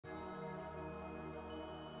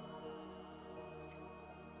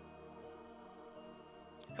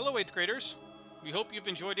Hello 8th graders. We hope you've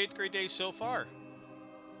enjoyed 8th grade days so far.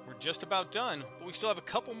 We're just about done, but we still have a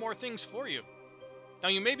couple more things for you. Now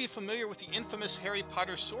you may be familiar with the infamous Harry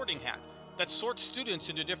Potter sorting hat that sorts students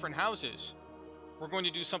into different houses. We're going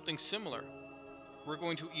to do something similar. We're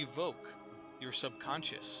going to evoke your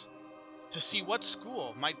subconscious to see what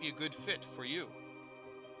school might be a good fit for you.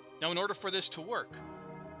 Now in order for this to work,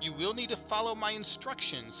 you will need to follow my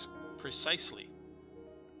instructions precisely.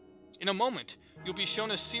 In a moment, you'll be shown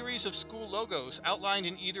a series of school logos outlined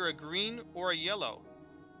in either a green or a yellow.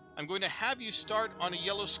 I'm going to have you start on a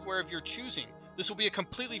yellow square of your choosing. This will be a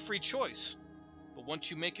completely free choice, but once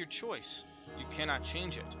you make your choice, you cannot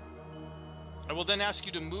change it. I will then ask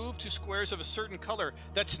you to move to squares of a certain color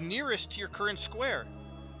that's nearest to your current square.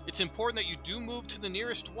 It's important that you do move to the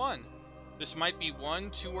nearest one. This might be 1,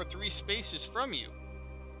 2, or 3 spaces from you,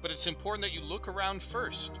 but it's important that you look around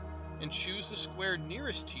first and choose the square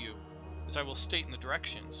nearest to you, as I will state in the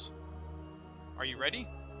directions. Are you ready?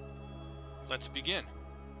 Let's begin.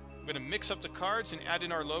 I'm going to mix up the cards and add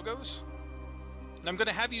in our logos. And I'm going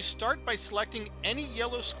to have you start by selecting any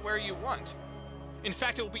yellow square you want. In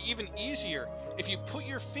fact, it will be even easier if you put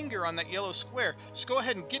your finger on that yellow square. Just go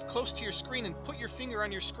ahead and get close to your screen and put your finger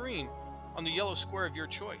on your screen on the yellow square of your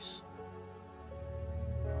choice.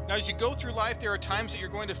 Now as you go through life, there are times that you're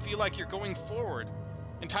going to feel like you're going forward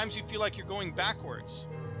and times you feel like you're going backwards.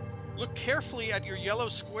 Look carefully at your yellow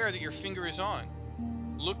square that your finger is on.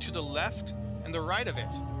 Look to the left and the right of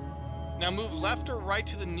it. Now move left or right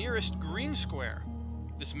to the nearest green square.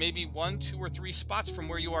 This may be 1, 2, or 3 spots from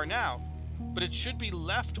where you are now, but it should be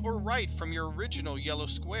left or right from your original yellow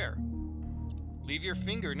square. Leave your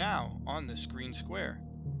finger now on this green square.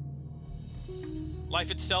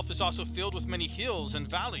 Life itself is also filled with many hills and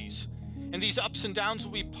valleys, and these ups and downs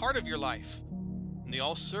will be part of your life, and they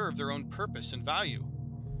all serve their own purpose and value.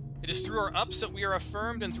 It is through our ups that we are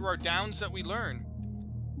affirmed and through our downs that we learn.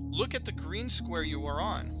 Look at the green square you are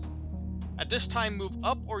on. At this time, move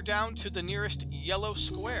up or down to the nearest yellow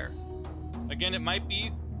square. Again, it might be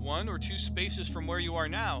 1 or 2 spaces from where you are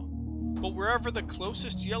now, but wherever the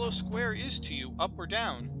closest yellow square is to you, up or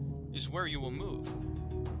down, is where you will move.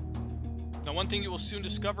 Now, one thing you will soon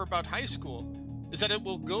discover about high school is that it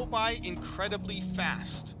will go by incredibly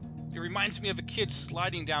fast. It reminds me of a kid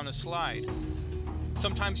sliding down a slide.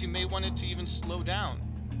 Sometimes you may want it to even slow down,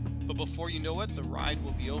 but before you know it, the ride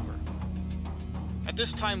will be over. At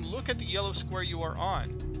this time, look at the yellow square you are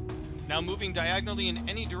on. Now moving diagonally in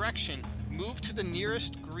any direction, move to the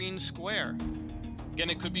nearest green square. Again,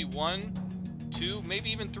 it could be 1, 2, maybe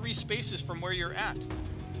even 3 spaces from where you're at,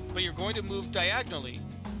 but you're going to move diagonally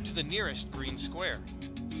to the nearest green square.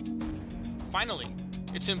 Finally,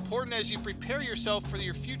 it's important as you prepare yourself for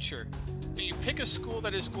your future that you pick a school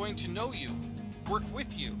that is going to know you, work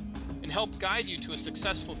with you, and help guide you to a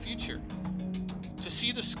successful future. To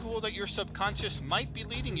see the school that your subconscious might be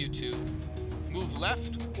leading you to, move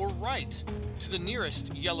left or right to the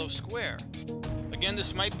nearest yellow square. Again,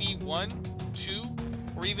 this might be 1, 2,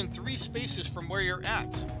 or even 3 spaces from where you're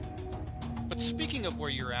at. But speaking of where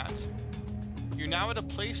you're at, you're now at a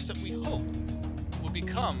place that we hope will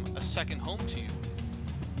become a second home to you.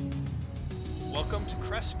 Welcome to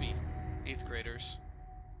Crespi, 8th graders.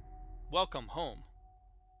 Welcome home.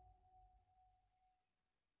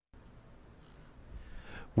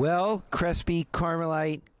 Well, Crespi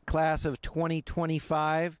Carmelite class of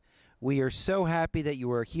 2025, we are so happy that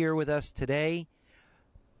you are here with us today.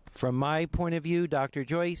 From my point of view, Dr.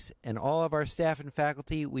 Joyce, and all of our staff and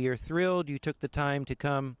faculty, we are thrilled you took the time to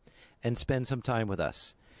come and spend some time with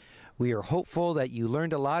us. We are hopeful that you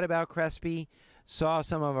learned a lot about Crespi, saw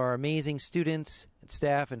some of our amazing students,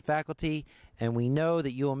 staff, and faculty, and we know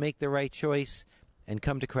that you will make the right choice and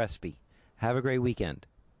come to Crespi. Have a great weekend.